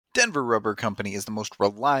Denver Rubber Company is the most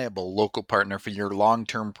reliable local partner for your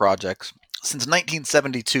long-term projects. Since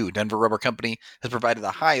 1972, Denver Rubber Company has provided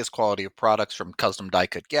the highest quality of products from custom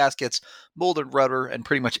die-cut gaskets, molded rubber, and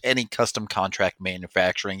pretty much any custom contract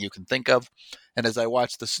manufacturing you can think of. And as I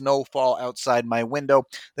watch the snow fall outside my window,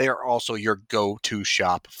 they are also your go-to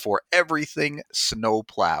shop for everything snow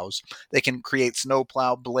plows. They can create snow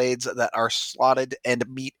plow blades that are slotted and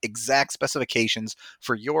meet exact specifications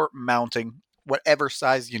for your mounting, whatever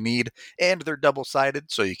size you need, and they're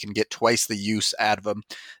double-sided, so you can get twice the use out of them.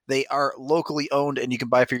 They are locally owned, and you can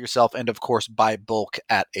buy for yourself, and of course, buy bulk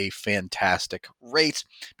at a fantastic rate.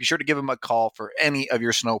 Be sure to give them a call for any of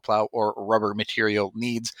your snowplow or rubber material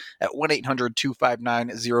needs at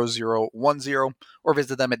 1-800-259-0010, or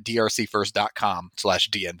visit them at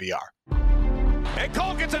drcfirst.com/DNVR. And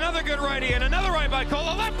Cole gets another good righty, and another right by Cole,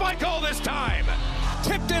 a left by Cole this time.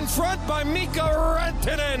 Tipped in front by Mika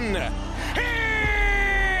Rantanen. He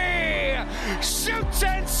shoots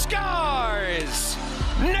and scores!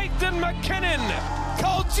 Nathan McKinnon,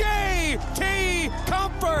 Cole J.T.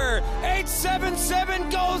 Comfer, 877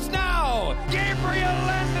 goes now. Gabriel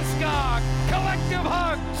Landeskog, collective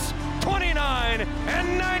hugs, 29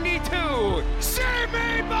 and 92. Save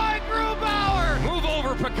made by Grubauer. Move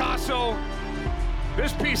over, Picasso.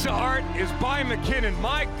 This piece of art is by McKinnon.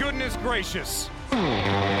 My goodness gracious.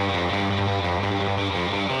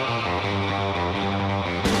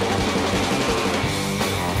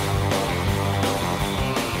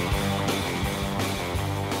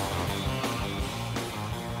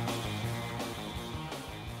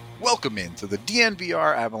 Welcome into the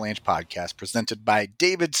DNVR Avalanche Podcast, presented by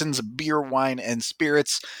Davidson's Beer, Wine, and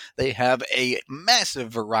Spirits. They have a massive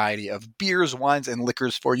variety of beers, wines, and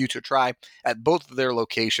liquors for you to try at both of their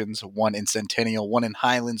locations, one in Centennial, one in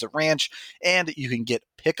Highlands Ranch, and you can get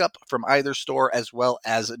pickup from either store as well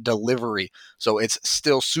as delivery. So it's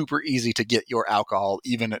still super easy to get your alcohol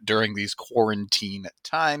even during these quarantine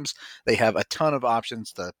times. They have a ton of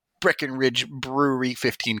options. The Breckenridge Brewery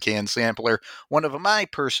 15-can sampler, one of my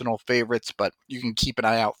personal favorites, but you can keep an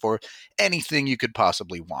eye out for anything you could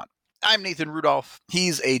possibly want. I'm Nathan Rudolph.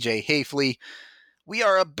 He's AJ Haefele. We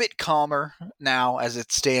are a bit calmer now as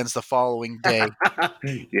it stands the following day.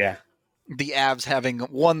 Yeah. The Avs having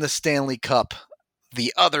won the Stanley Cup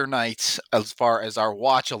the other night as far as our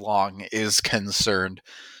watch-along is concerned.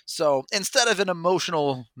 So instead of an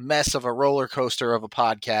emotional mess of a roller coaster of a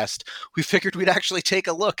podcast, we figured we'd actually take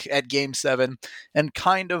a look at Game 7 and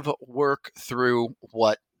kind of work through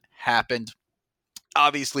what happened.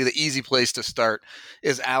 Obviously, the easy place to start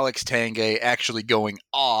is Alex Tanguay actually going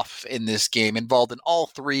off in this game, involved in all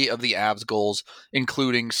three of the Avs goals,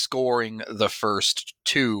 including scoring the first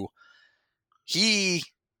two. He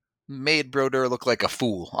made Brodeur look like a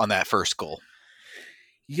fool on that first goal.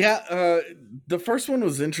 Yeah, the first one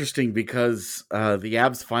was interesting because the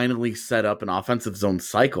Avs finally set up an offensive zone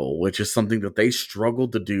cycle, which is something that they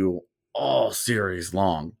struggled to do all series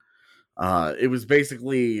long. It was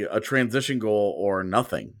basically a transition goal or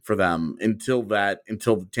nothing for them until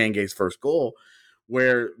Tanguay's first goal,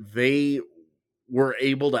 where they were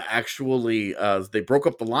able to actually they broke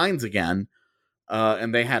up the lines again,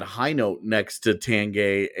 and they had High Note next to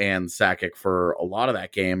Tanguay and Sakic for a lot of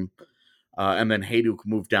that game. And then Hayduk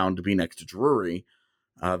moved down to be next to Drury.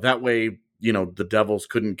 That way, the Devils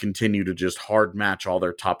couldn't continue to just hard match all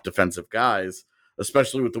their top defensive guys,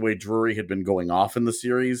 especially with the way Drury had been going off in the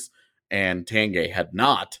series and Tanguay had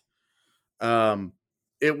not.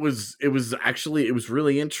 It was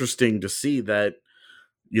really interesting to see that,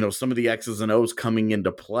 some of the X's and O's coming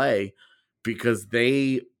into play, because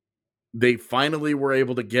they finally were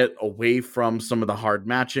able to get away from some of the hard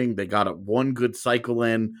matching. They got one good cycle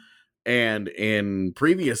in. And in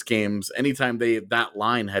previous games, anytime that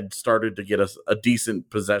line had started to get a decent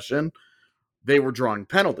possession, they were drawing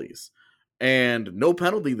penalties. And no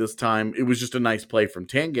penalty this time. It was just a nice play from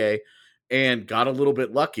Tanguay, and got a little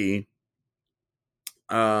bit lucky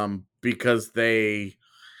because they,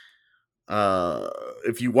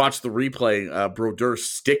 if you watch the replay, Brodeur's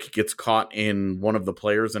stick gets caught in one of the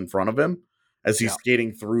players in front of him as he's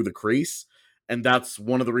skating through the crease. And that's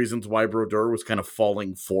one of the reasons why Brodeur was kind of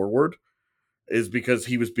falling forward, is because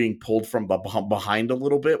he was being pulled from behind a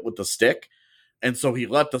little bit with the stick. And so he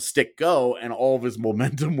let the stick go, and all of his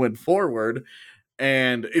momentum went forward.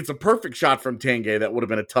 And it's a perfect shot from Tanguay. That would have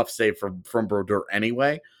been a tough save from Brodeur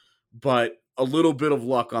anyway. But a little bit of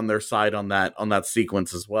luck on their side on that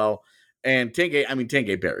sequence as well. And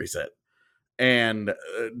Tanguay buries it. And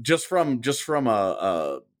just from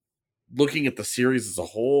a looking at the series as a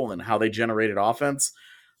whole and how they generated offense,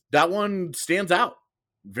 that one stands out.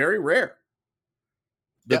 Very rare.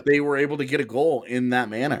 that they were able to get a goal in that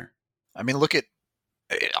manner. I mean, look at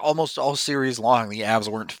almost all series long, the Avs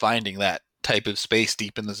weren't finding that type of space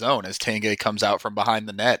deep in the zone as Tanguay comes out from behind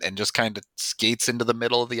the net and just kind of skates into the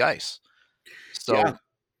middle of the ice. So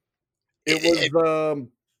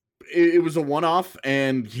it was a one-off,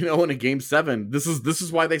 and in a game 7, this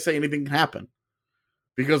is why they say anything can happen.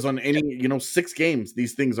 Because on any 6 games,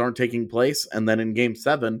 these things aren't taking place, and then in game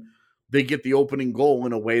 7, they get the opening goal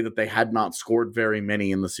in a way that they had not scored very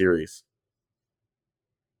many in the series.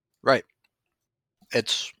 Right.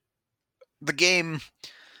 It's the game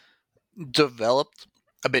developed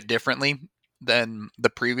a bit differently than the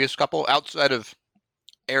previous couple. Outside of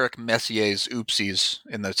Eric Messier's oopsies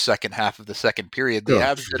in the second half of the second period, the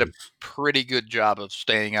Avs did a pretty good job of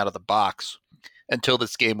staying out of the box until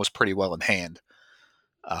this game was pretty well in hand.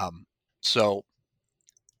 So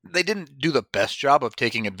they didn't do the best job of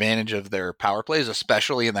taking advantage of their power plays,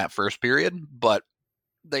 especially in that first period, but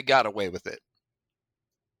they got away with it.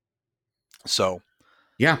 So,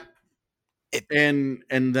 yeah. And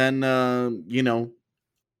then the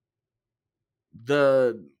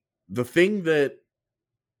thing that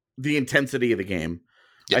the intensity of the game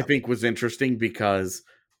I think was interesting because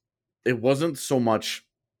it wasn't so much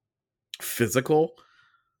physical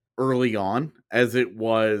early on as it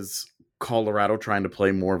was Colorado trying to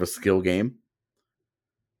play more of a skill game.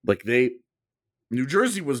 Like New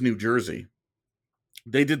Jersey was New Jersey.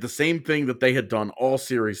 They did the same thing that they had done all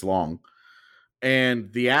series long.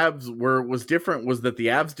 And the Avs, where it was different was that the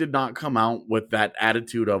Avs did not come out with that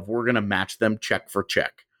attitude of we're going to match them check for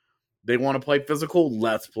check. They want to play physical,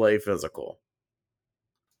 let's play physical.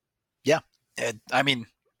 Yeah. I mean,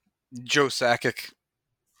 Joe Sakic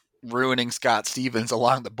ruining Scott Stevens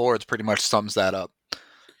along the boards pretty much sums that up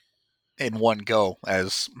in one go,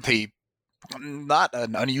 as not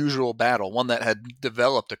an unusual battle, one that had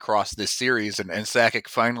developed across this series, and Sakic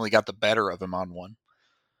finally got the better of him on one.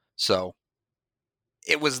 So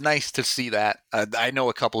it was nice to see that. I know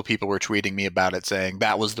a couple of people were tweeting me about it, saying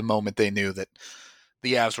that was the moment they knew that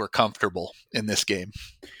the Avs were comfortable in this game.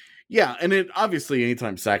 Yeah, and it obviously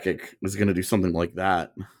anytime Sakic was going to do something like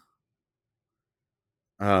that,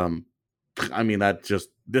 I mean that's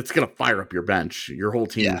going to fire up your bench. Your whole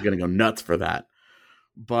team is going to go nuts for that.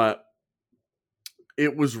 But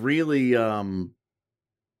it was really, it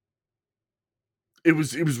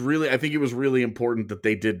was really. I think it was really important that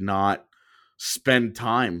they did not spend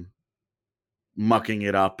time mucking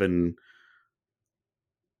it up and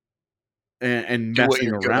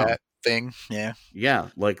messing around. Thing, yeah.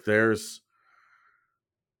 Like there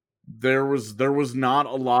was not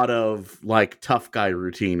a lot of like tough guy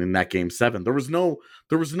routine in that game 7. There was no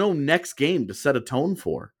next game to set a tone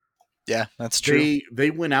for. Yeah, that's true. They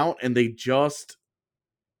went out and they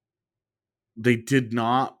did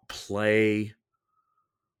not play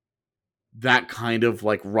that kind of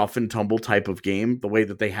like rough and tumble type of game the way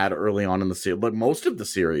that they had early on in the series. But most of the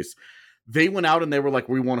series, they went out and they were like,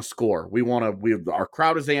 we want to score. Our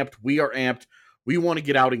crowd is amped. We are amped. We want to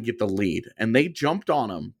get out and get the lead. And they jumped on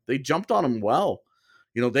them. They jumped on them well.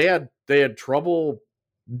 They had trouble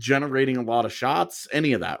generating a lot of shots,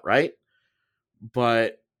 any of that, right?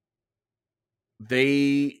 But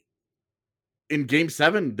in game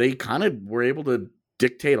 7, they kind of were able to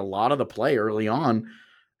dictate a lot of the play early on.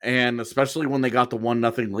 And especially when they got the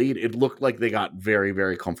 1-0 lead, it looked like they got very,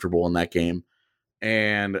 very comfortable in that game.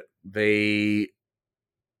 And they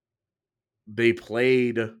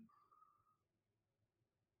played.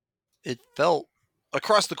 It felt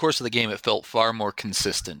across the course of the game, it felt far more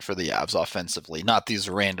consistent for the Avs offensively, not these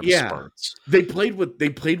random spurts. They played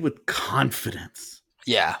with confidence.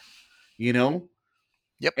 Yeah.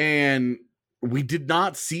 Yep. And we did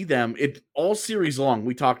not see them all series long.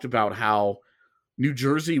 We talked about how New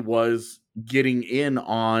Jersey was getting in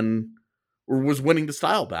on or was winning the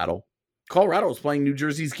style battle. Colorado was playing New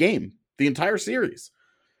Jersey's game the entire series.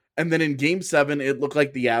 And then in game 7, it looked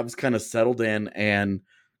like the Avs kind of settled in and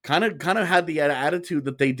kind of had the attitude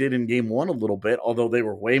that they did in game 1 a little bit, although they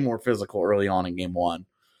were way more physical early on in game 1.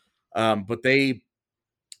 But they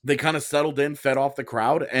kind of settled in, fed off the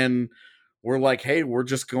crowd, and were like, hey, we're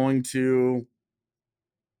just going to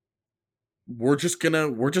go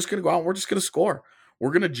out, we're just going to score.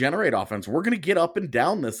 We're going to generate offense. We're going to get up and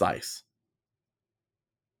down this ice.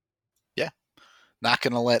 Not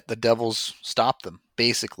going to let the Devils stop them,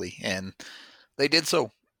 basically. And they did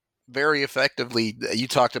so very effectively. You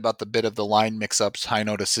talked about the bit of the line mix-ups, High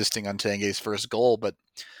Note assisting on Tanguay's first goal, but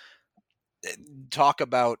talk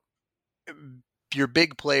about your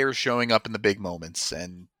big players showing up in the big moments.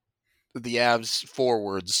 And the Avs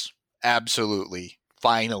forwards absolutely,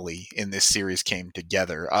 finally, in this series came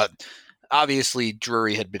together. obviously,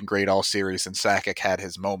 Drury had been great all series, and Sakic had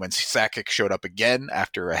his moments. Sakic showed up again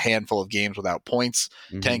after a handful of games without points.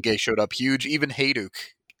 Tanguay showed up huge. Even Hayduk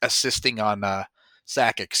assisting on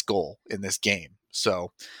Sakic's goal in this game.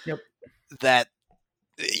 So that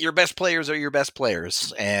your best players are your best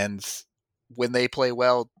players, and when they play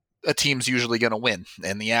well, a team's usually going to win.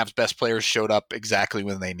 And the Avs' best players showed up exactly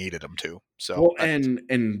when they needed them to. So, and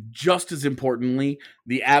just as importantly,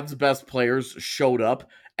 the Avs' best players showed up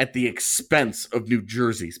at the expense of New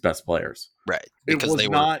Jersey's best players. Right. It was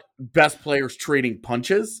not best players trading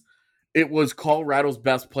punches. It was Colorado's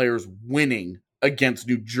best players winning against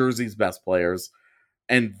New Jersey's best players.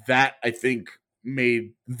 And that, I think,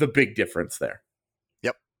 made the big difference there.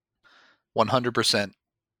 Yep. 100%.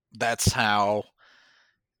 That's how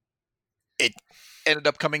it ended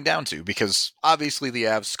up coming down to, because obviously the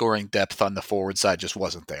Avs scoring depth on the forward side just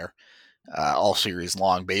wasn't there all series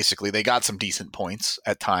long. Basically, they got some decent points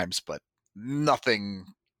at times, but nothing.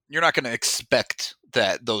 You're not going to expect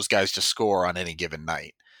that those guys to score on any given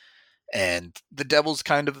night. And the Devils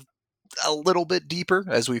kind of a little bit deeper,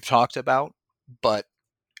 as we've talked about, but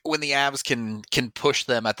when the Avs can push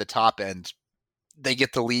them at the top end, they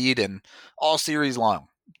get the lead, and all series long,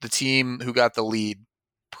 the team who got the lead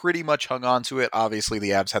pretty much hung on to it. Obviously,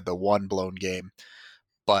 the Avs had the one blown game,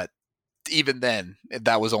 but even then,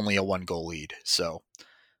 that was only a 1-goal lead. So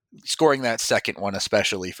scoring that second one,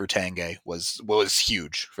 especially for Tanguay, was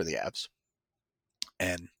huge for the Avs.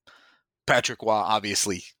 And Patrick Waugh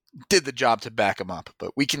obviously did the job to back him up,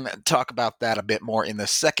 but we can talk about that a bit more in the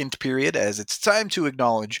second period, as it's time to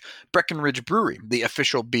acknowledge Breckenridge Brewery, the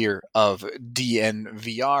official beer of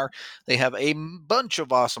DNVR. They have a bunch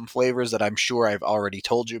of awesome flavors that I'm sure I've already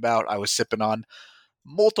told you about. I was sipping on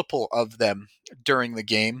multiple of them during the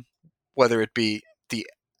game, whether it be the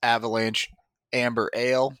Avalanche Amber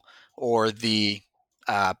Ale or the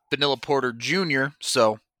Vanilla Porter Jr.,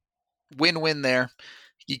 so win-win there.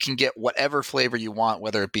 You can get whatever flavor you want,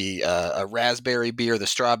 whether it be a raspberry beer, the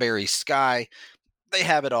strawberry sky. They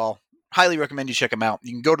have it all. Highly recommend you check them out.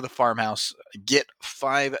 You can go to the farmhouse, get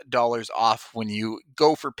 $5 off when you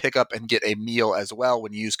go for pickup, and get a meal as well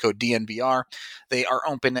when you use code DNVR. They are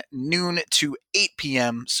open noon to 8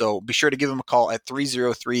 p.m., so be sure to give them a call at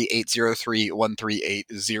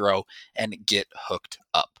 303-803-1380 and get hooked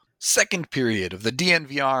up. Second period of the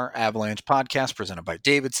DNVR Avalanche Podcast, presented by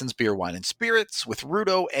Davidson's Beer, Wine, and Spirits with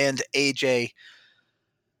Rudo and AJ.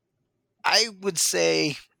 I would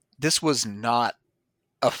say this was not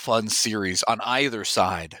a fun series on either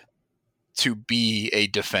side to be a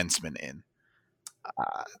defenseman in.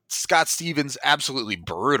 Scott Stevens, absolutely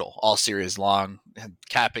brutal all series long,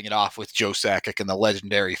 capping it off with Joe Sakic and the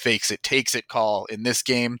legendary fakes it, takes it call in this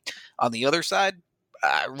game. On the other side,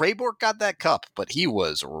 Ray Bourque got that cup, but he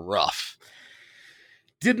was rough.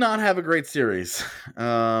 Did not have a great series.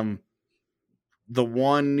 The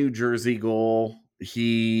one New Jersey goal,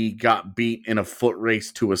 he got beat in a foot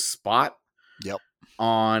race to a spot. Yep.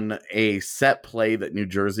 On a set play that New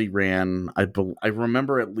Jersey ran. I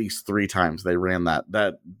remember at least 3 times they ran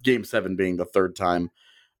that game 7 being the third time,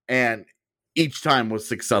 and each time was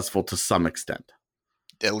successful to some extent.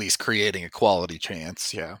 At least creating a quality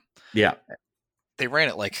chance, yeah. Yeah. They ran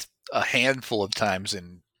it like a handful of times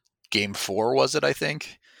in game 4, was it, I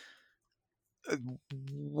think?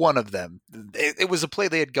 One of them. It was a play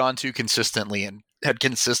they had gone to consistently and had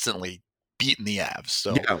consistently beaten the Avs.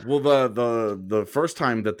 So yeah, well, the first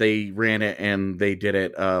time that they ran it and they did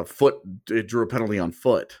it, it drew a penalty on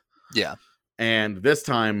foot. Yeah. And this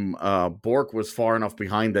time, Bourque was far enough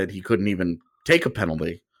behind that he couldn't even take a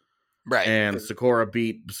penalty. Right. And Sikora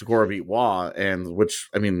beat Waugh, and which,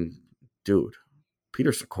 I mean, dude,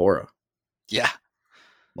 Peter Sikora. Yeah.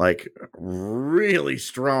 Like, really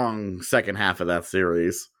strong second half of that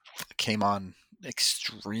series. Came on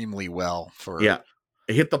extremely well for... Yeah.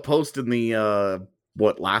 It hit the post in the,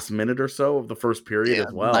 last minute or so of the first period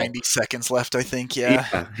as well. 90 seconds left, I think,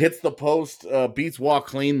 yeah. Hits the post, beats Waugh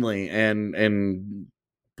cleanly, and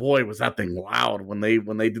boy, was that thing loud when they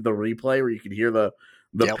did the replay where you could hear the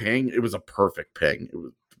ping. It was a perfect ping. It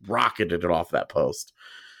was rocketed it off that post.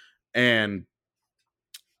 And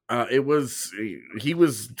he was,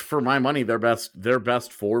 for my money, their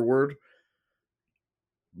best forward,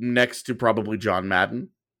 next to probably John Madden.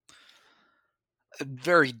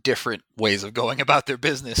 Very different ways of going about their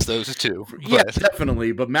business, those two. Yeah,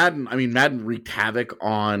 definitely. But Madden wreaked havoc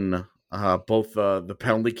on both the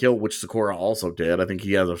penalty kill, which Sikora also did. I think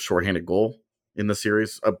he has a shorthanded goal in the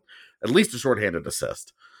series, at least a shorthanded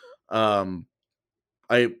assist. I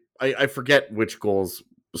forget which goals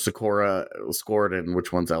Sikora scored and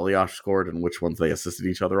which ones Elias scored and which ones they assisted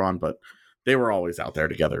each other on, but they were always out there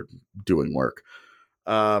together doing work.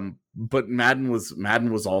 But Madden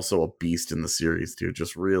was also a beast in the series, dude.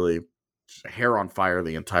 Just really hair on fire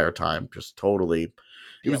the entire time. Just totally.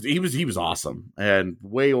 He was awesome and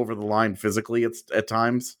way over the line physically at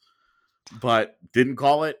times, but didn't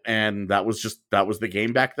call it. And that was the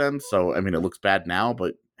game back then. So, I mean, it looks bad now,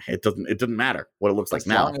 but it doesn't matter what it looks like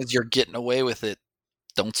now. As long as you're getting away with it,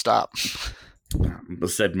 don't stop.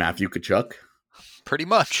 Said Matthew Tkachuk. Pretty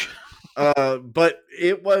much. But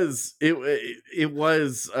it was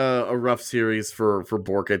a rough series for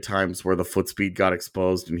Bork at times where the foot speed got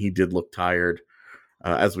exposed and he did look tired.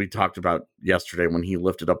 As we talked about yesterday, when he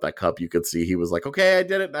lifted up that cup, you could see he was like, okay, I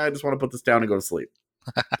did it. Now I just want to put this down and go to sleep.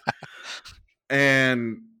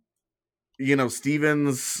 And, you know,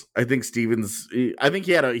 I think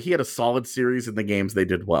he had a solid series in the games they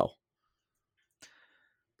did well.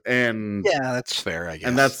 And yeah, that's fair, I guess.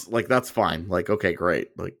 And that's fine. Like, okay,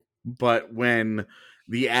 great. Like, but when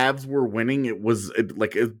the Avs were winning, it was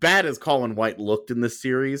like as bad as Colin White looked in this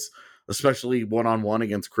series, especially one-on-one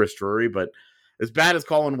against Chris Drury, but as bad as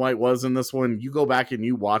Colin White was in this one, you go back and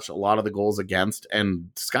you watch a lot of the goals against, and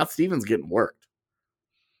Scott Stevens getting worked.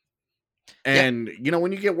 And, you know,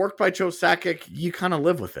 when you get worked by Joe Sakic, you kind of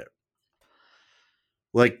live with it.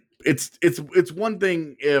 Like, it's one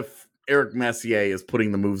thing if Eric Messier is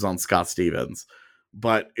putting the moves on Scott Stevens,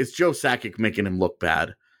 but it's Joe Sakic making him look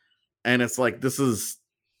bad. And it's like, this is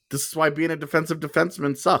why being a defensive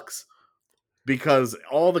defenseman sucks. Because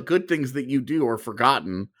all the good things that you do are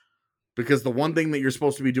forgotten. Because the one thing that you're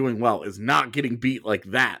supposed to be doing well is not getting beat like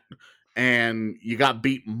that. And you got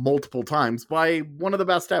beat multiple times by one of the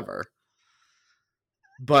best ever.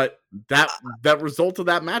 But that result of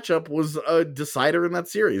that matchup was a decider in that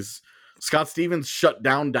series. Scott Stevens shut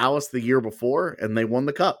down Dallas the year before, and they won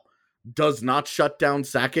the cup. Does not shut down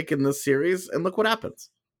Sakic in this series, and look what happens.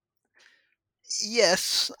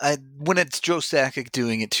 Yes, when it's Joe Sakic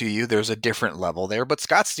doing it to you, there's a different level there. But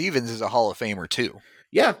Scott Stevens is a Hall of Famer too.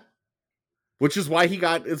 Yeah, which is why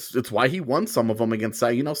it's why he won some of them against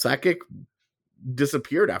Sakic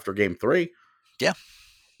disappeared after Game 3. Yeah,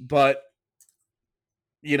 but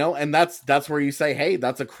and that's where you say, hey,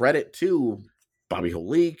 that's a credit to Bobby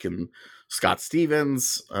Holik and Scott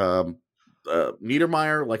Stevens,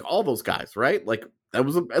 Niedermeyer, like all those guys, right? Like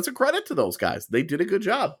that's a credit to those guys. They did a good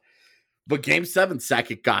job. But Game 7,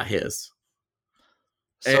 Sakic got his.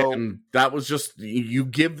 And that was just, you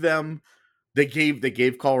give them, they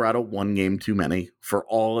gave Colorado one game too many for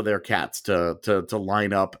all of their cats to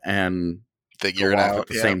line up and figure it out at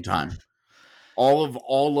the same time.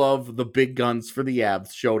 All of the big guns for the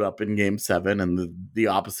Avs showed up in Game 7, and the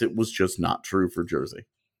opposite was just not true for Jersey.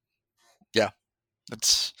 Yeah,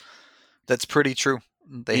 that's pretty true.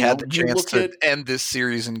 They had the chance to end this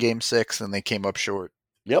series in Game 6, and they came up short.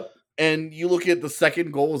 Yep. And you look at the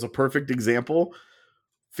second goal as a perfect example.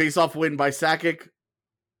 Face-off win by Sakic.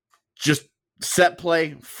 Just set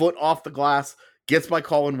play, foot off the glass, gets by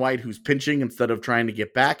Colin White, who's pinching instead of trying to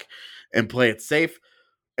get back and play it safe.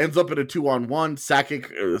 Ends up in a 2-on-1.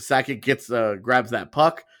 Sakic grabs that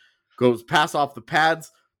puck, goes pass off the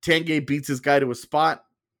pads. Tanguay beats his guy to a spot.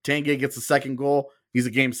 Tanguay gets the second goal. He's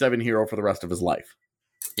a Game 7 hero for the rest of his life.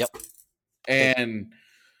 Yep. And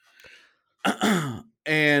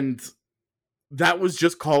that was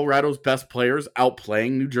just Colorado's best players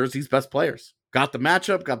outplaying New Jersey's best players. Got the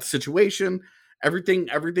matchup, got the situation. Everything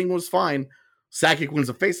was fine. Sakic wins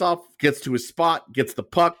a faceoff, gets to his spot, gets the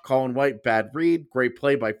puck. Colin White, bad read. Great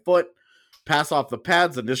play by Foot. Pass off the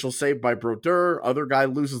pads. Initial save by Brodeur. Other guy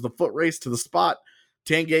loses the foot race to the spot.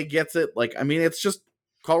 Tanguay gets it. It's just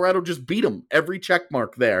Colorado just beat him. Every check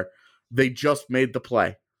mark there. They just made the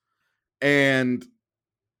play. And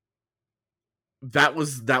that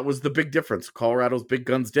was the big difference. Colorado's big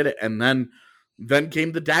guns did it. And then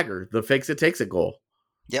came the dagger, the fakes it takes it goal.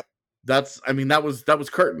 Yep. That was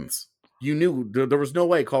curtains. You knew there was no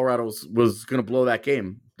way Colorado was going to blow that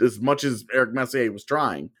game. As much as Eric Messier was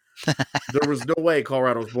trying, there was no way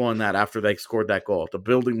Colorado was blowing that after they scored that goal. The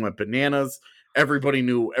building went bananas. Everybody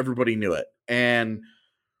knew it. And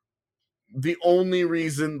the only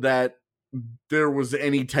reason that there was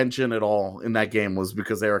any tension at all in that game was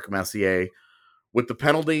because Eric Messier, with the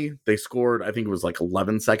penalty, they scored, I think it was like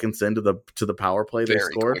 11 seconds into the power play they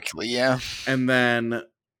scored. Quickly, yeah. And then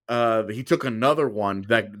he took another one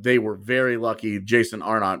that they were very lucky. Jason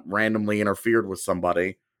Arnott randomly interfered with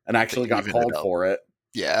somebody and actually got called for it.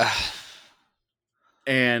 Yeah.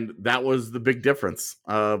 And that was the big difference,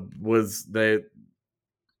 was that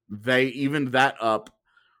they evened that up.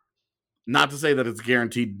 Not to say that it's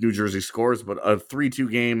guaranteed New Jersey scores, but a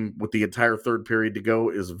 3-2 game with the entire third period to go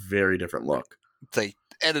is a very different look.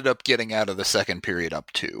 ended up getting out of the second period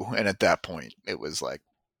up 2, and at that point, it was like,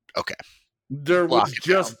 okay. There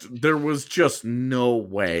was just no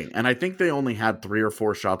way. And I think they only had 3 or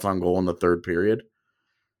 4 shots on goal in the third period.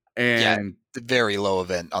 And very low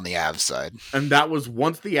event on the Avs side. And that was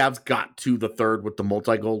once the Avs got to the third with the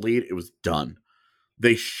multi-goal lead, it was done.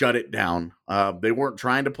 They shut it down. They weren't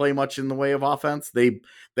trying to play much in the way of offense. They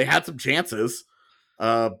had some chances.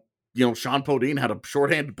 Sean Podine had a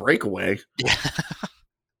shorthanded breakaway. Yeah.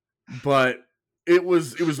 But it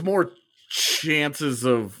was more chances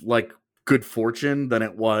of like good fortune than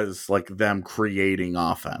it was like them creating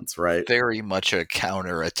offense, right? Very much a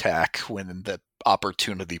counter-attack when the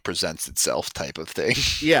opportunity presents itself type of thing.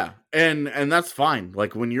 Yeah, and that's fine.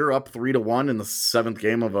 Like when you're up 3-1 in the 7th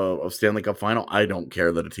game of a Stanley Cup final, I don't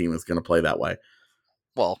care that a team is going to play that way.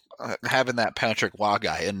 Well, having that Patrick Waugh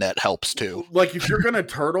guy in net helps too. Like if you're going to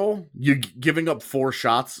turtle, you giving up 4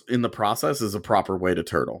 shots in the process is a proper way to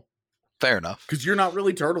turtle. Fair enough. Because you're not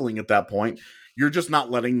really turtling at that point. You're just not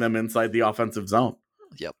letting them inside the offensive zone.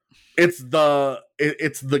 Yep. It's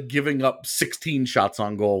the giving up 16 shots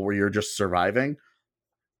on goal where you're just surviving.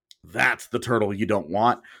 That's the turtle you don't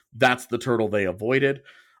want. That's the turtle they avoided.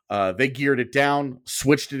 They geared it down,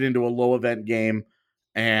 switched it into a low event game,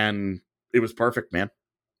 and it was perfect, man.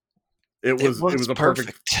 It was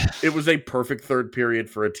a perfect third period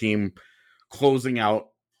for a team closing out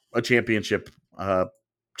a championship. It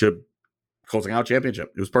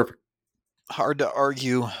was perfect. Hard to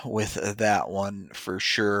argue with that one for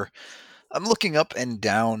sure. I'm looking up and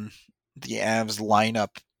down the Avs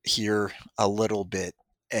lineup here a little bit,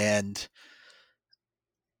 and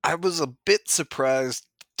I was a bit surprised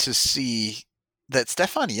to see that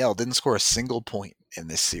Stefan Yell didn't score a single point in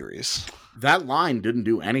this series. That line didn't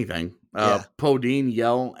do anything. Podine,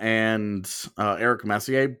 Yell, and Eric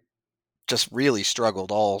Messier just really struggled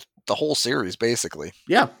the whole series, basically.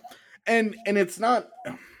 Yeah, and it's not.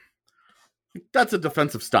 That's a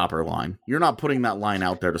defensive stopper line. You're not putting that line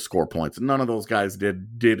out there to score points. None of those guys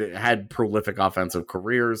had prolific offensive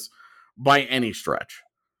careers by any stretch.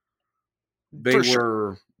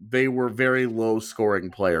 They were very low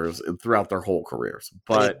scoring players throughout their whole careers,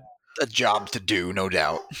 but a job to do, no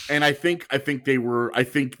doubt. And I think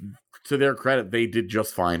to their credit, they did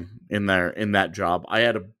just fine in that job. I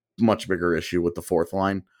had a much bigger issue with the fourth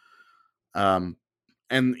line. And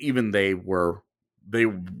even they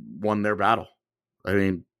won their battle. I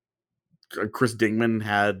mean, Chris Dingman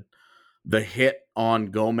had the hit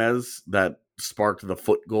on Gomez that sparked the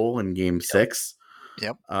foot goal in Game 6.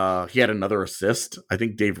 Yep. He had another assist. I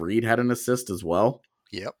think Dave Reed had an assist as well.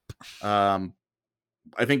 Yep.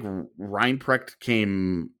 I think Reinprecht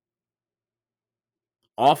came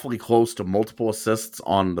awfully close to multiple assists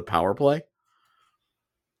on the power play.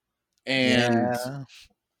 And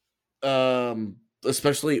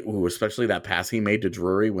especially that pass he made to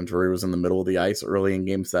Drury when Drury was in the middle of the ice early in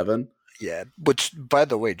Game 7. Yeah, which, by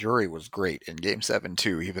the way, Drury was great in Game 7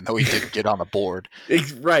 too, even though he didn't get on the board.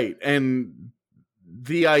 Right, and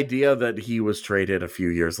the idea that he was traded a few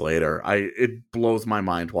years later, it blows my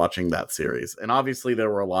mind watching that series. And obviously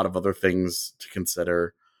there were a lot of other things to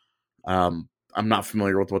consider. I'm not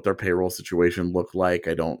familiar with what their payroll situation looked like.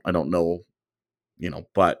 I don't know,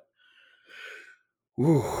 but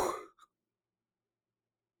whew.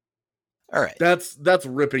 All right. That's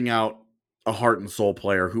ripping out a heart and soul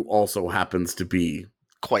player who also happens to be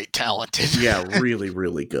quite talented. Yeah, really,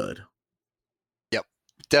 really good. Yep.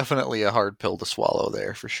 Definitely a hard pill to swallow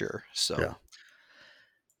there for sure. So,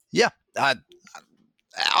 yeah.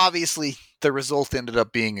 Obviously, the result ended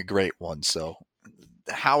up being a great one. So,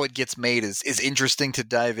 how it gets made is interesting to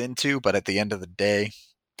dive into. But at the end of the day,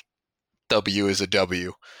 W is a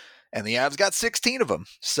W. And the Avs got 16 of them.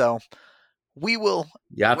 So, we will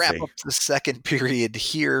wrap up the second period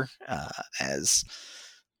here as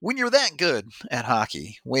when you're that good at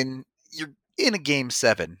hockey, when you're in a Game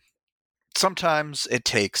 7, sometimes it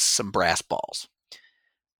takes some brass balls.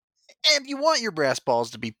 And you want your brass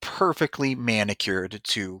balls to be perfectly manicured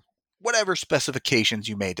to whatever specifications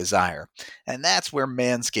you may desire. And that's where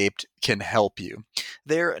Manscaped can help you.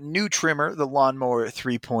 Their new trimmer, the Lawnmower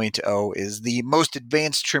 3.0, is the most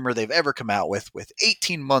advanced trimmer they've ever come out with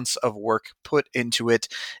 18 months of work put into it.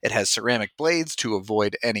 It has ceramic blades to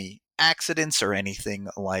avoid any accidents or anything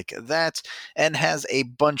like that, and has a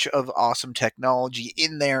bunch of awesome technology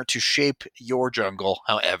in there to shape your jungle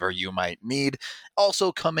however you might need.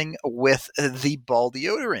 Also coming with the ball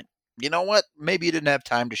deodorant. You know what? Maybe you didn't have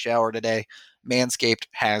time to shower today. Manscaped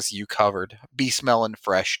has you covered. Be smelling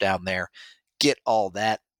fresh down there. Get all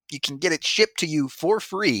that. You can get it shipped to you for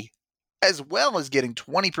free as well as getting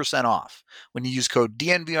 20% off when you use code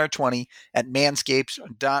DNVR20 at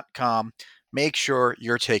manscaped.com. Make sure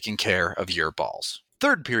you're taking care of your balls.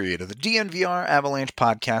 Third period of the DNVR Avalanche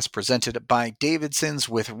Podcast presented by Davidson's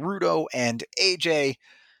with Rudo and AJ.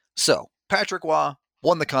 So, Patrick Waugh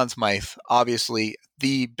won the Conn Smythe, obviously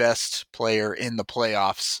the best player in the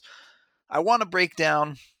playoffs. I want to break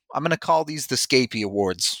down, I'm going to call these the Scapey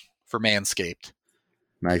Awards for Manscaped.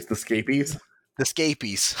 Nice, the Scapies. The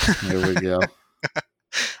Scapies. There we go.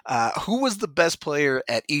 Who was the best player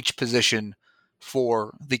at each position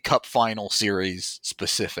for the Cup Final Series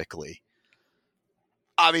specifically?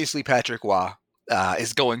 Obviously, Patrick Waugh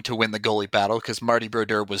is going to win the goalie battle because Marty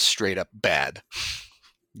Brodeur was straight up bad.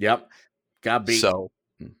 Yep. Got beat. So,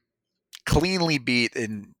 cleanly beat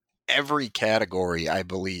in every category, I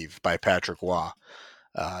believe, by Patrick Waugh.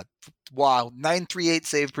 Waugh, .938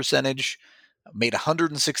 save percentage, made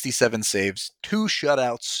 167 saves, 2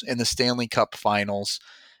 shutouts in the Stanley Cup Finals,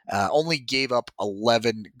 only gave up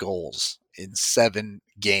 11 goals in 7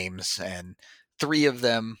 games, and 4 of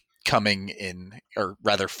them coming in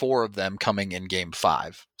Game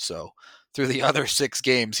 5. So through the other 6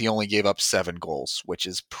 games, he only gave up 7 goals, which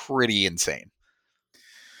is pretty insane.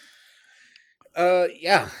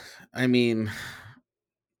 Yeah. I mean,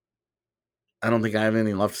 I don't think I have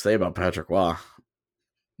anything left to say about Patrick Waugh.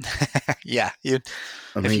 Yeah. If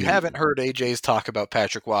you haven't heard AJ's talk about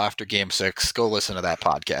Patrick Waugh after Game 6, go listen to that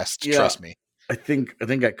podcast. Yeah, trust me. I think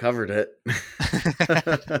I covered it.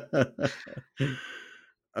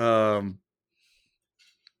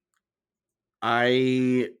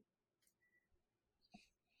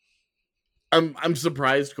 I'm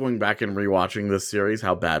surprised going back and rewatching this series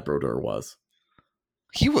how bad Brodeur was.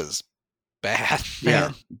 He was bad, man.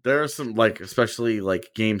 Yeah. There are some, especially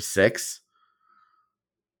Game 6.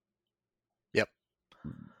 Yep.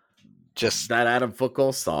 Just that Adam Foote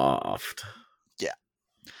goal, soft. Yeah.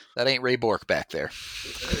 That ain't Ray Bourque back there.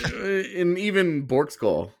 And even Bourque's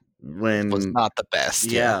goal was not the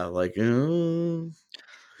best. Yeah.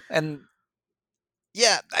 And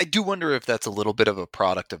yeah, I do wonder if that's a little bit of a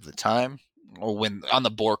product of the time. When on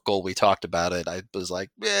the Bourque goal we talked about it, I was like,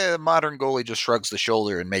 yeah, modern goalie just shrugs the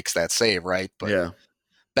shoulder and makes that save, right? But yeah,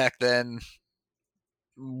 back then,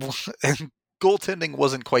 goaltending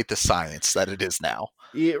wasn't quite the science that it is now.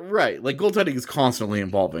 Yeah, right. Goaltending is constantly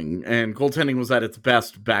evolving, and goaltending was at its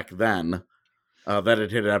best back then that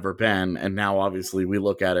it had ever been. And now, obviously, we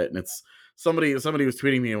look at it, and it's somebody was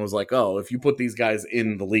tweeting me and was like, "Oh, if you put these guys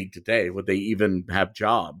in the league today, would they even have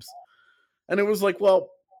jobs?" And it was like, well,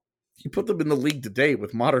 you put them in the league today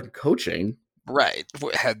with modern coaching. Right.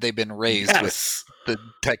 Had they been raised with the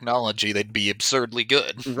technology, they'd be absurdly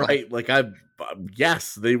good. Right.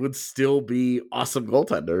 Yes, they would still be awesome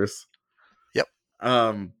goaltenders. Yep.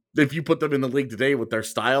 If you put them in the league today with their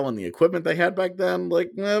style and the equipment they had back then,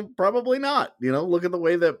 probably not. Look at the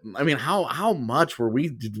way that, how much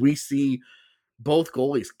did we see both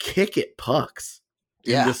goalies kick at pucks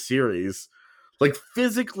in this series?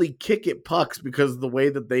 Physically kick at pucks because of the way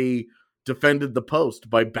that they defended the post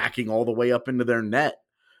by backing all the way up into their net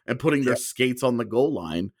and putting their skates on the goal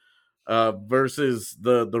line versus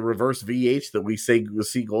the reverse VH that we see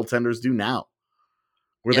goaltenders do now,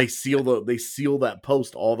 where they seal that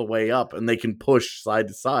post all the way up and they can push side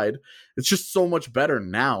to side. It's just so much better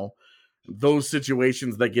now. Those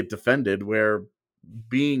situations that get defended where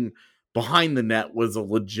being behind the net was a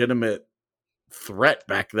legitimate threat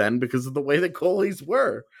back then because of the way that goalies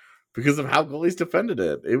were, because of how goalies defended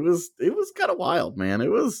it. It was kind of wild, man. It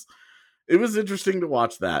was interesting to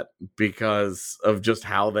watch that because of just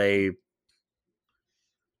how they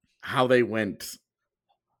went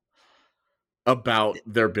about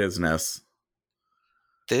their business.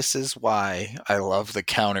 This is why I love the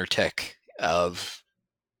counter tech of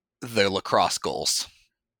the lacrosse goals.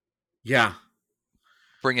 Yeah.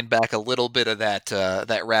 Bringing back a little bit of that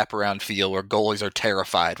wraparound feel where goalies are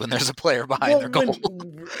terrified when there's a player behind their goal.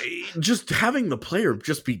 Just having the player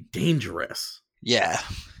just be dangerous. Yeah.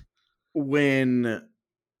 When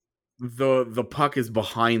the puck is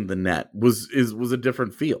behind the net was a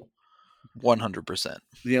different feel. 100%.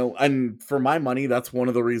 And for my money, that's one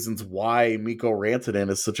of the reasons why Mikko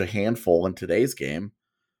Rantanen is such a handful in today's game,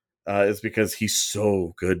 is because he's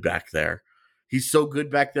so good back there. He's so good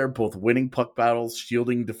back there, both winning puck battles,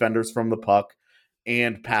 shielding defenders from the puck,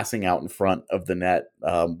 and passing out in front of the net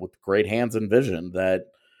with great hands and vision.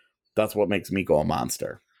 That's what makes Mikko a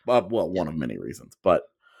monster. One of many reasons, but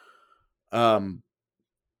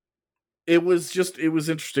it was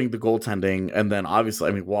interesting, the goaltending, and then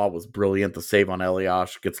obviously, Waugh was brilliant. The save on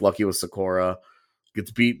Elias, gets lucky with Sikora,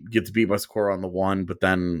 gets beat by Sikora on the one, but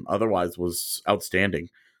then otherwise was outstanding.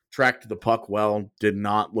 tracked the puck well, did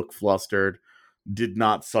not look flustered, did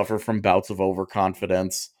not suffer from bouts of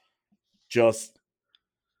overconfidence, just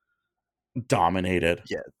dominated.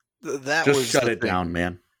 Yeah, that Just was shut the it thing. down,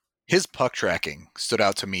 man. His puck tracking stood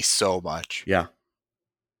out to me so much. Yeah.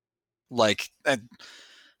 Like,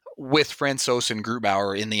 with Francouz and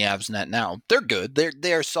Grubauer in the Avs net now, they're good.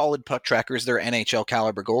 They are solid puck trackers. They're NHL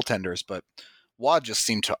caliber goaltenders, but Wad just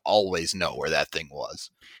seemed to always know where that thing was.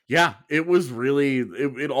 Yeah, it was really,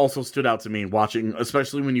 it also stood out to me watching,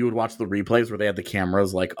 especially when you would watch the replays where they had the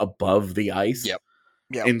cameras like above the ice. Yep.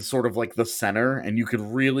 In sort of like the center, and you could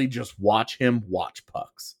really just watch him watch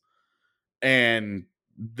pucks. And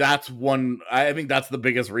I think that's the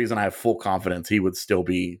biggest reason I have full confidence he would still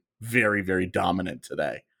be very, very dominant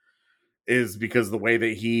today, is because the way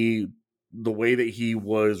that he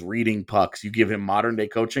was reading pucks, you give him modern day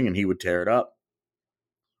coaching and he would tear it up.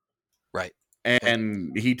 Right.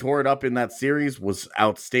 And he tore it up in that series, was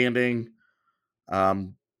outstanding.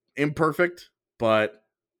 Imperfect, but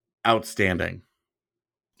outstanding.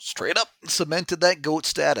 Straight up cemented that GOAT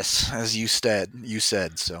status, as you said.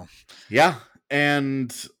 So yeah,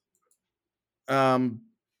 and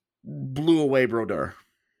blew away Brodeur.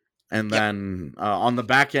 And then on the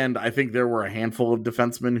back end, I think there were a handful of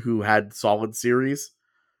defensemen who had solid series.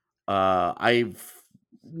 I've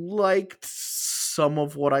liked some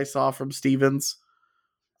of what I saw from Stevens.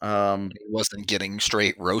 He wasn't getting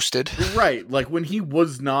straight roasted. Right, like when he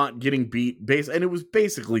was not getting beat, and it was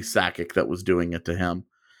basically Sakic that was doing it to him.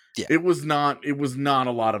 Yeah. It was not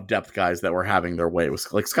a lot of depth guys that were having their way. It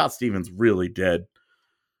was like Scott Stevens really did.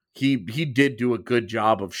 He did do a good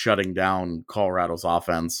job of shutting down Colorado's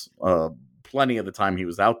offense. Plenty of the time he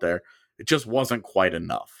was out there. It just wasn't quite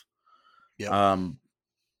enough. Yeah.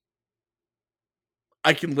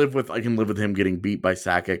 I can live with him getting beat by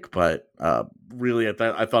Sakic, but really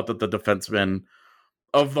I thought that the defenseman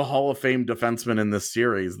of the Hall of Fame defensemen in this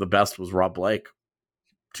series, the best was Rob Blake.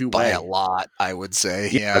 Two-way. By a lot, I would say.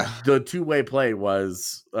 Yeah. The two-way play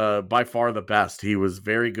was by far the best. He was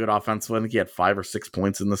very good offensively. I think he had 5 or 6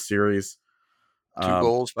 points in the series. 2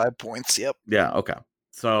 goals, 5 points. Yep. Yeah. Okay.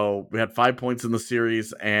 So we had 5 points in the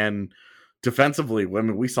series, and defensively,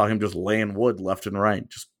 we saw him just laying wood left and right,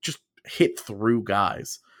 just hit through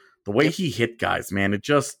guys. The way he hit guys, man,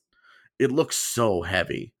 it looks so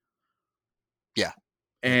heavy. Yeah.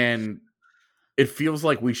 And it feels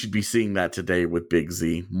like we should be seeing that today with Big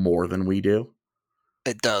Z more than we do.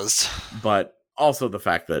 It does. But also the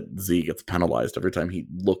fact that Z gets penalized every time he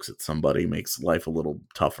looks at somebody makes life a little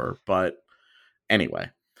tougher. But anyway,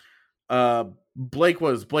 Blake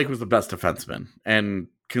was the best defenseman. And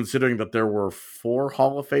considering that there were 4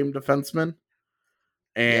 Hall of Fame defensemen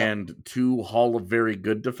and 2 Hall of Very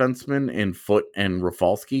Good defensemen in Foote and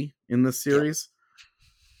Rafalski in this series,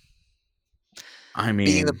 I mean,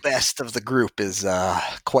 being the best of the group is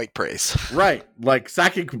quite praise. Right. Like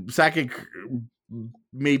Sakic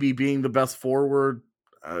maybe being the best forward,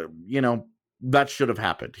 that should have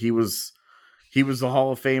happened. He was a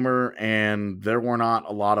Hall of Famer, and I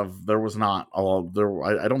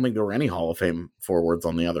don't think there were any Hall of Fame forwards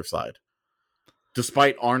on the other side.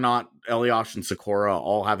 Despite Arnott, Elias, and Sikora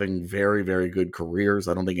all having very, very good careers,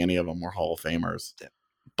 I don't think any of them were Hall of Famers.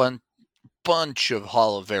 Bunch of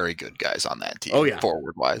Hall of Very Good guys on that team. Oh yeah,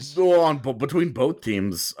 forward wise. Between both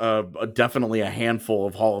teams, definitely a handful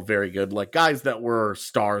of Hall of Very Good, like guys that were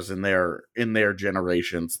stars in their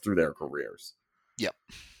generations through their careers. Yep.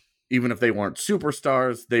 Even if they weren't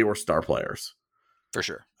superstars, they were star players for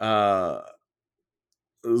sure. But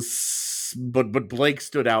Blake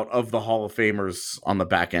stood out of the Hall of Famers on the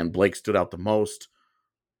back end. Blake stood out the most.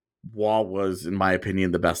 Wall was, in my opinion,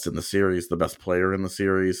 the best in the series, the best player in the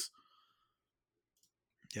series.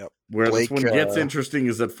 Yep. Where Blake, this one gets interesting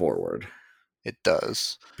is at forward. It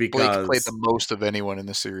does. Because Blake played the most of anyone in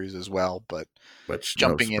the series as well, but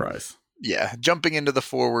jumping into the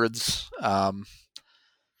forwards.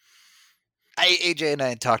 AJ and I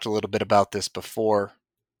had talked a little bit about this before.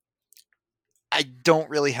 I don't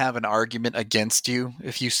really have an argument against you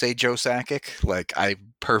if you say Joe Sakic. Like,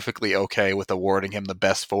 I'm perfectly okay with awarding him the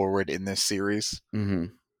best forward in this series. Mm-hmm.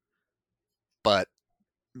 But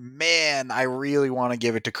man, I really want to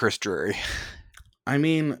give it to Chris Drury. I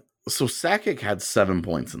mean, so Sakic had 7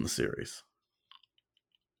 points in the series.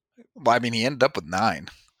 Well, I mean, he ended up with 9.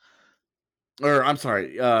 Or I'm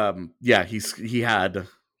sorry. He had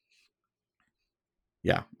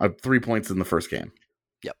 3 points in the first game.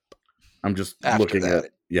 Yep. I'm just After looking that.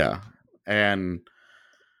 at and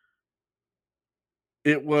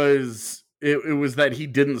it was that he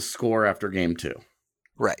didn't score after game 2.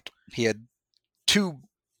 Right. He had 2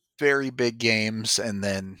 very big games and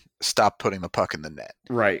then stopped putting the puck in the net.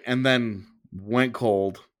 Right. And then went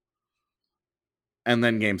cold. And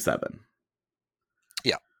then game 7.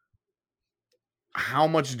 Yeah. How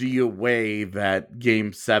much do you weigh that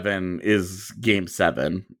game 7 is game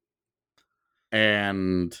 7?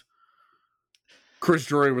 And Chris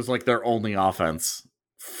Drury was like their only offense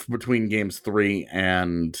between games 3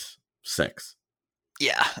 and 6.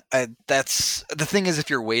 Yeah, that's the thing is, if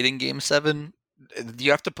you're waiting game 7, you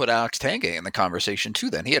have to put Alex Tanguay in the conversation too.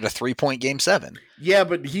 Then he had a 3-point game 7. Yeah,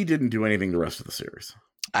 but he didn't do anything the rest of the series.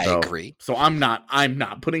 I agree. So I'm not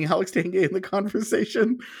putting Alex Tanguay in the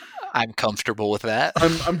conversation. I'm comfortable with that.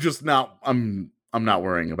 I'm just not. I'm not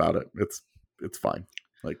worrying about it. It's fine.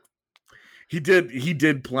 Like he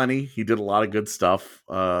did plenty. He did a lot of good stuff.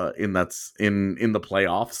 In the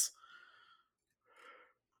playoffs.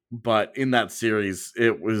 But in that series,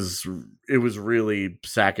 it was really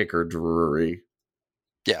Sakic or Drury.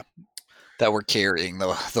 Yeah, that were carrying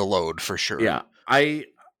the load for sure. Yeah, I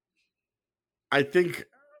think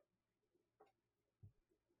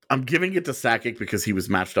I'm giving it to Sakic because he was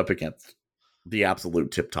matched up against the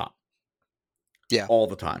absolute tip top. Yeah, all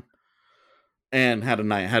the time, and had a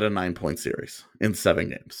 9-point series in 7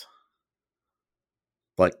 games.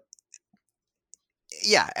 Like.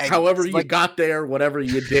 Yeah. However you got there, whatever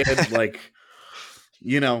you did, like,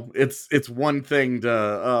 it's one thing to,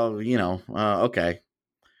 okay.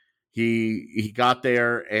 He got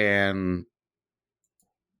there and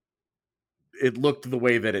it looked the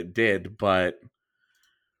way that it did, but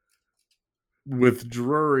with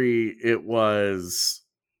Drury, it was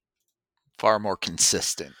far more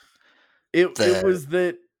consistent. It was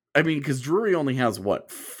that, I mean, because Drury only has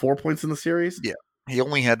 4 points in the series? Yeah. He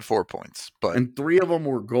only had 4 points, and 3 of them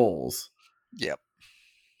were goals. Yep.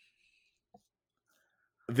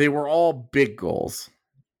 They were all big goals.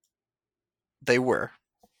 They were.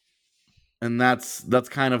 And that's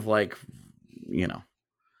kind of like,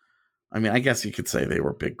 I mean, I guess you could say they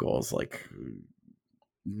were big goals, like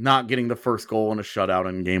not getting the first goal in a shutout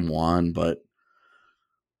in game 1, but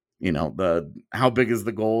how big is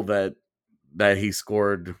the goal that he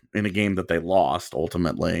scored in a game that they lost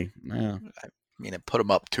ultimately? Yeah. I mean, it put him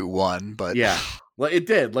up 2-1, but yeah, well, it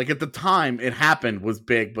did. Like at the time it happened was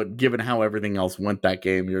big, but given how everything else went that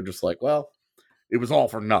game, you're just like, well, it was all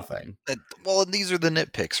for nothing. Well, and these are the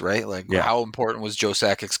nitpicks, right? Like, how important was Joe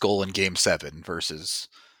Sakic's goal in game 7 versus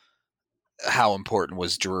how important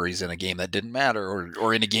was Drury's in a game that didn't matter,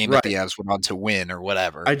 or in a game that the Avs went on to win or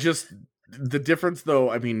whatever. The difference though,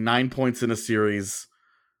 I mean, 9 points in a series.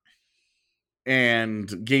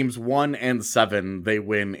 And games 1 and 7, they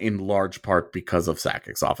win in large part because of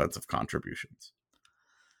Sakic's offensive contributions.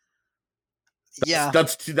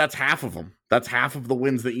 That's half of them. That's half of the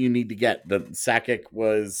wins that you need to get. That Sakic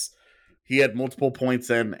he had multiple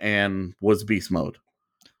points in and was beast mode.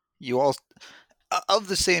 You all, of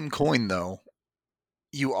the same coin though,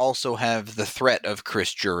 you also have the threat of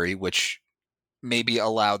Chris Drury, which maybe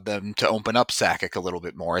allowed them to open up Sakic a little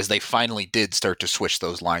bit more, as they finally did start to switch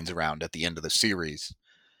those lines around at the end of the series.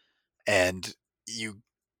 And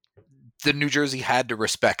the New Jersey had to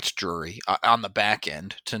respect Drury on the back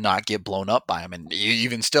end to not get blown up by him. And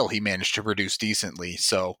even still, he managed to produce decently.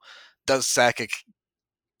 So does Sakic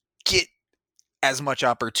get as much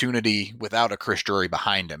opportunity without a Chris Drury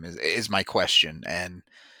behind him is my question. And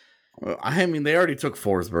I mean, they already took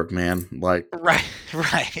Forsberg, man. Like, right.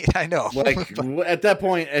 I know. Like at that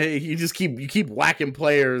point, you keep whacking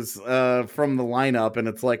players from the lineup, and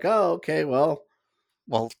it's like, oh, okay, well,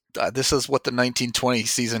 this is what the 1920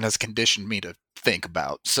 season has conditioned me to think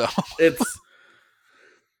about. So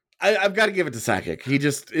I've got to give it to Sakic.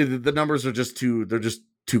 The numbers are just too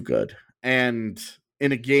good, and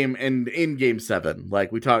in a game and in game 7,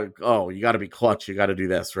 like we talk, you got to be clutch. You got to do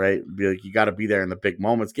this, right? You got to be there in the big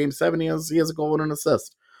moments. Game 7, he has a goal and an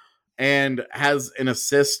assist, and has an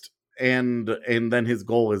assist, and then his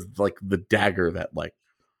goal is like the dagger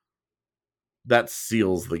that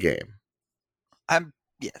seals the game.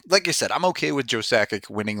 Like I said, I'm okay with Joe Sakic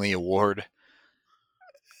winning the award.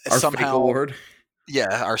 Our fake award.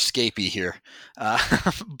 Yeah, our Scapey here.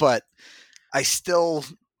 But I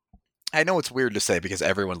know it's weird to say because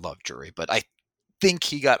everyone loved Drury, but I think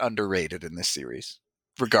he got underrated in this series,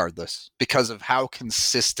 regardless, because of how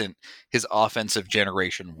consistent his offensive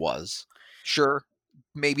generation was. Sure,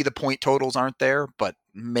 maybe the point totals aren't there, but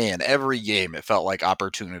man, every game it felt like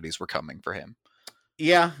opportunities were coming for him.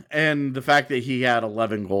 Yeah, and the fact that he had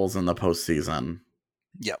 11 goals in the postseason.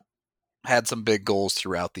 Yep. Had some big goals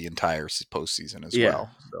throughout the entire postseason as well.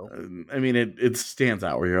 So. I mean, it stands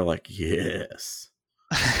out where you're like, yes.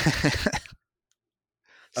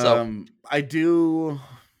 So I do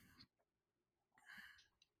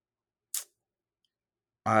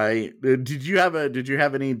Did you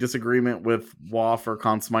have any disagreement with Waugh or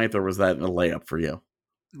Conn Smythe, or was that a layup for you?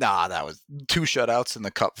 Nah, that was 2 shutouts in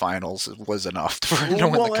the Cup Finals was enough for him to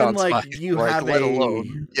win the Conn Smythe. You have let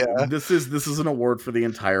alone, yeah. This is an award for the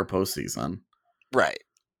entire postseason, right?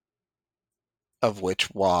 Of which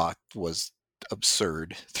Waugh was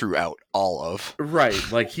absurd throughout all of. Right,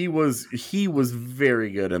 like he was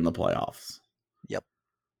very good in the playoffs. Yep.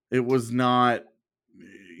 It was not,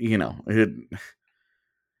 he had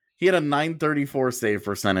a .934 save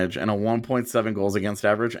percentage and a 1.7 goals against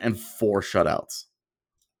average and 4 shutouts.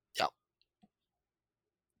 Yep.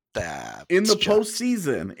 In the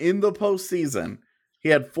postseason, he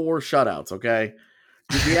had 4 shutouts. Okay,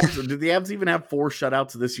 did the Avs even have 4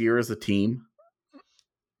 shutouts this year as a team?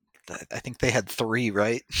 I think they had 3,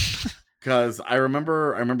 right? Because I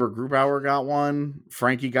remember Grubauer got one,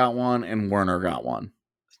 Frankie got one, and Werner got one.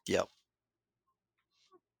 Yep.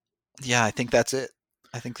 Yeah, I think that's it.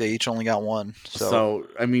 I think they each only got one. So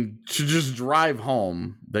I mean, to just drive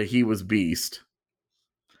home that he was beast.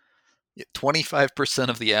 25%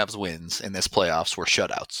 of the Avs wins in this playoffs were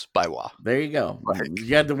shutouts by Waugh. There you go. Right.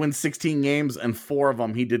 You had to win 16 games, and 4 of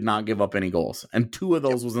them he did not give up any goals, and 2 of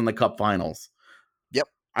those was in the Cup Finals. Yep.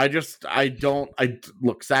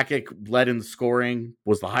 Look, Sakic led in scoring,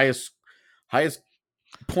 was the highest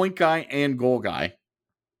point guy and goal guy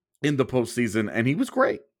in the postseason, and he was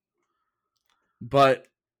great. But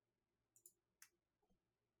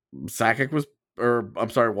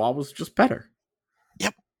Waugh was just better.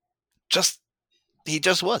 Yep. He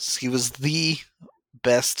just was. He was the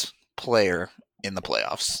best player in the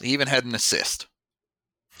playoffs. He even had an assist.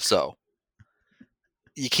 So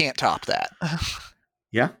you can't top that.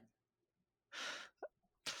 Yeah.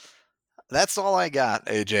 That's all I got,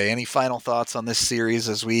 AJ. Any final thoughts on this series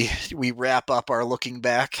as we wrap up our looking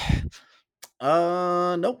back?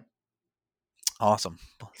 Nope. Awesome.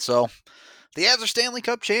 So the Avs are Stanley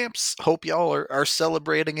Cup champs. Hope y'all are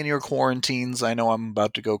celebrating in your quarantines. I know I'm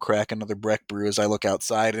about to go crack another Breck brew as I look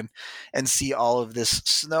outside and see all of this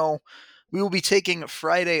snow. We will be taking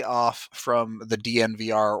Friday off from the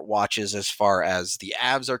DNVR watches as far as the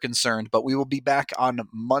Avs are concerned, but we will be back on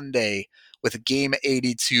Monday with Game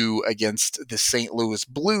 82 against the St. Louis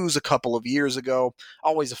Blues a couple of years ago.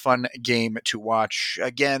 Always a fun game to watch.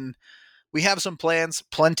 Again, we have some plans,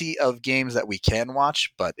 plenty of games that we can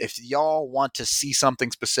watch, but if y'all want to see something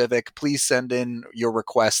specific, please send in your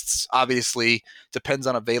requests. Obviously, depends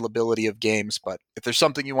on availability of games, but if there's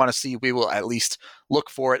something you want to see, we will at least look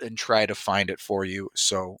for it and try to find it for you,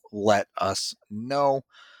 so let us know.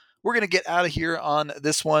 We're going to get out of here on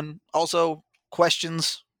this one. Also,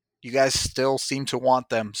 questions, you guys still seem to want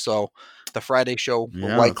them, so the Friday show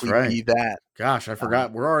will likely be that. Gosh, I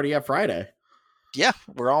forgot. We're already at Friday. Yeah,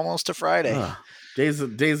 we're almost to Friday. Days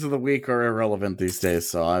of the week are irrelevant these days,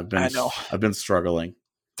 so I've been struggling.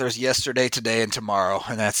 There's yesterday, today, and tomorrow,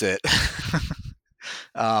 and that's it.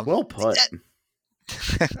 Well put.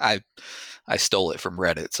 I stole it from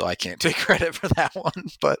Reddit, so I can't take credit for that one.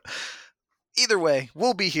 But either way,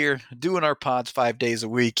 we'll be here doing our pods 5 days a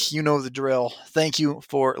week. You know the drill. Thank you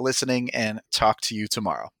for listening, and talk to you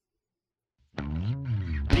tomorrow.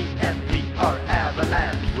 DNVR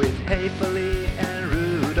Avalanche with Haefele and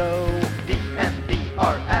Rudolph.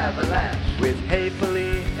 DNVR Avalanche with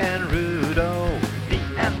Haefele and Rudolph.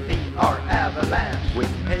 DNVR Avalanche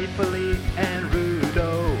with Haefele and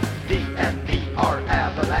Rudolph. DNVR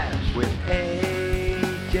Avalanche with Haefele.